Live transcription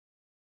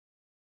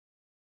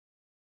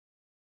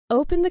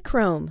Open the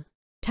Chrome.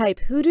 Type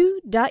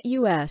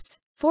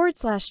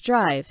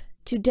hudoo.us/drive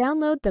to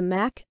download the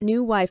Mac new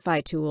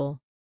Wi-Fi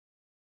tool.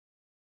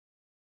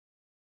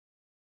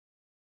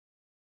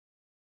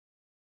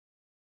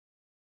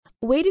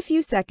 Wait a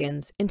few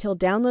seconds until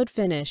download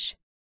finish.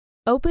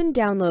 Open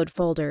Download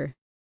folder.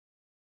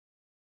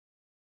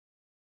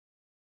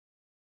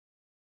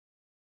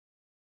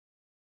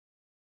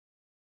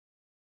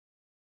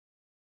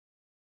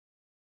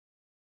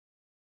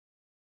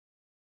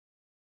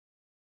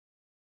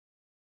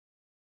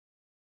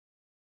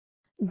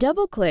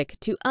 Double-click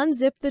to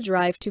unzip the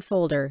drive to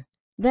folder,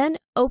 then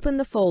open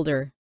the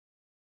folder.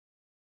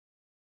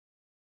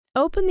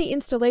 Open the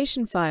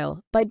installation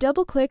file by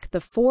double-click the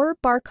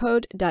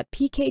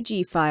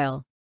 4barcode.pkg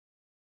file.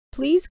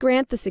 Please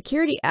grant the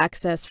security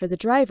access for the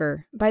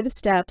driver by the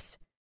steps: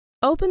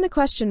 open the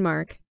question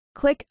mark,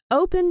 click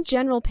Open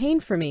General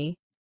Pane for me,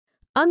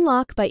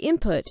 unlock by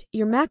input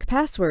your Mac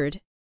password,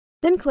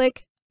 then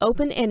click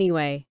Open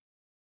Anyway.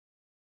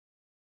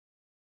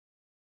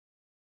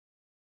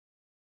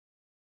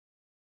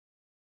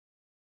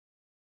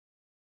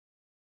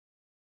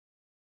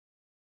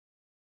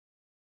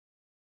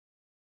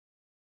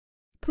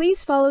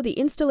 Please follow the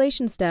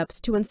installation steps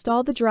to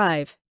install the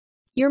drive.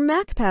 Your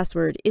Mac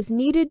password is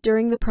needed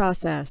during the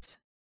process.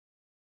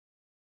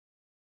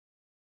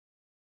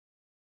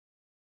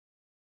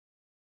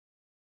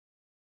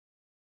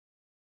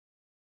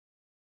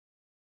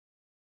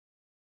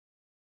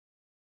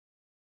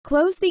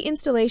 Close the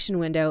installation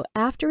window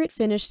after it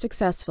finished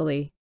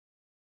successfully.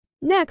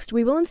 Next,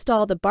 we will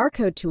install the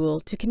barcode tool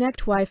to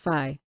connect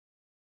Wi-Fi.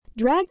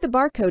 Drag the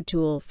barcode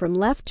tool from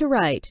left to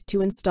right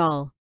to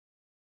install.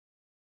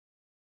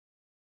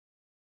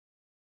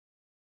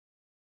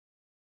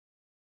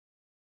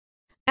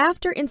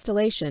 After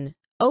installation,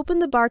 open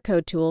the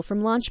barcode tool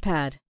from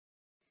Launchpad.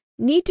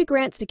 Need to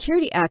grant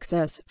security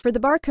access for the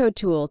barcode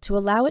tool to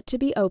allow it to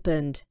be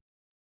opened.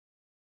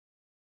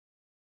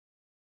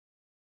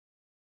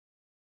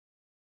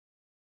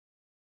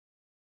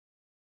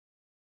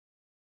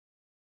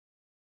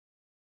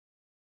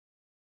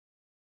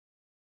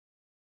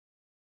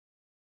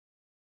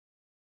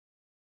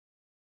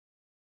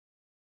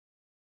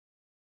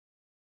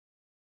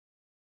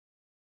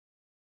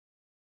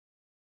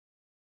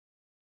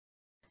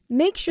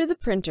 Make sure the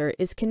printer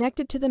is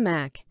connected to the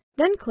Mac.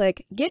 Then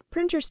click Get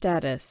Printer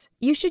Status.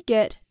 You should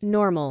get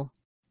Normal.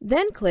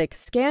 Then click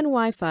Scan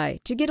Wi-Fi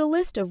to get a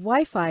list of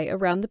Wi-Fi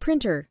around the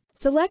printer.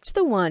 Select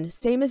the one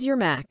same as your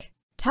Mac.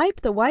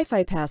 Type the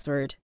Wi-Fi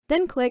password.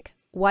 Then click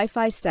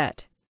Wi-Fi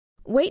Set.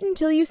 Wait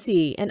until you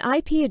see an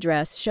IP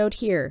address showed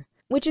here,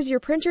 which is your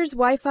printer's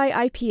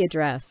Wi-Fi IP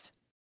address.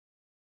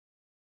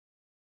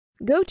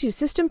 Go to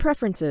System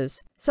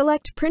Preferences,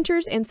 select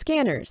Printers and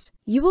Scanners.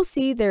 You will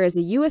see there is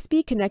a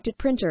USB-connected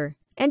printer,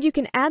 and you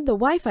can add the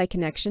Wi-Fi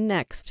connection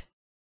next.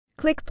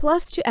 Click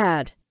Plus to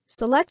add.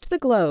 Select the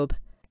globe.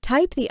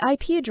 Type the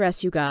IP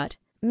address you got.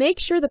 Make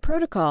sure the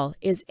protocol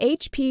is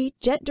HP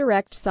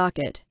JetDirect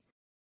socket.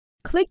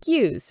 Click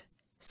Use.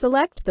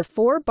 Select the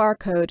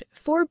 4barcode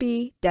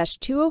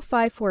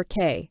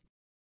 4B-2054K.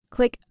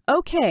 Click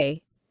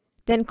OK,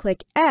 then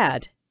click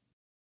Add.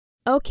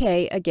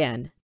 OK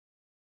again.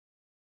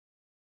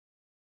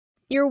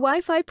 Your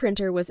Wi-Fi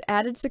printer was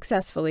added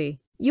successfully.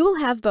 You will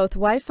have both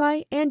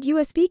Wi-Fi and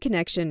USB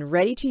connection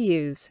ready to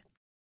use.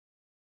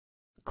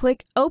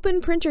 Click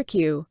Open Printer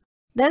Queue,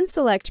 then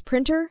select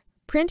Printer,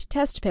 Print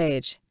Test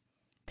Page.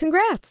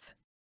 Congrats!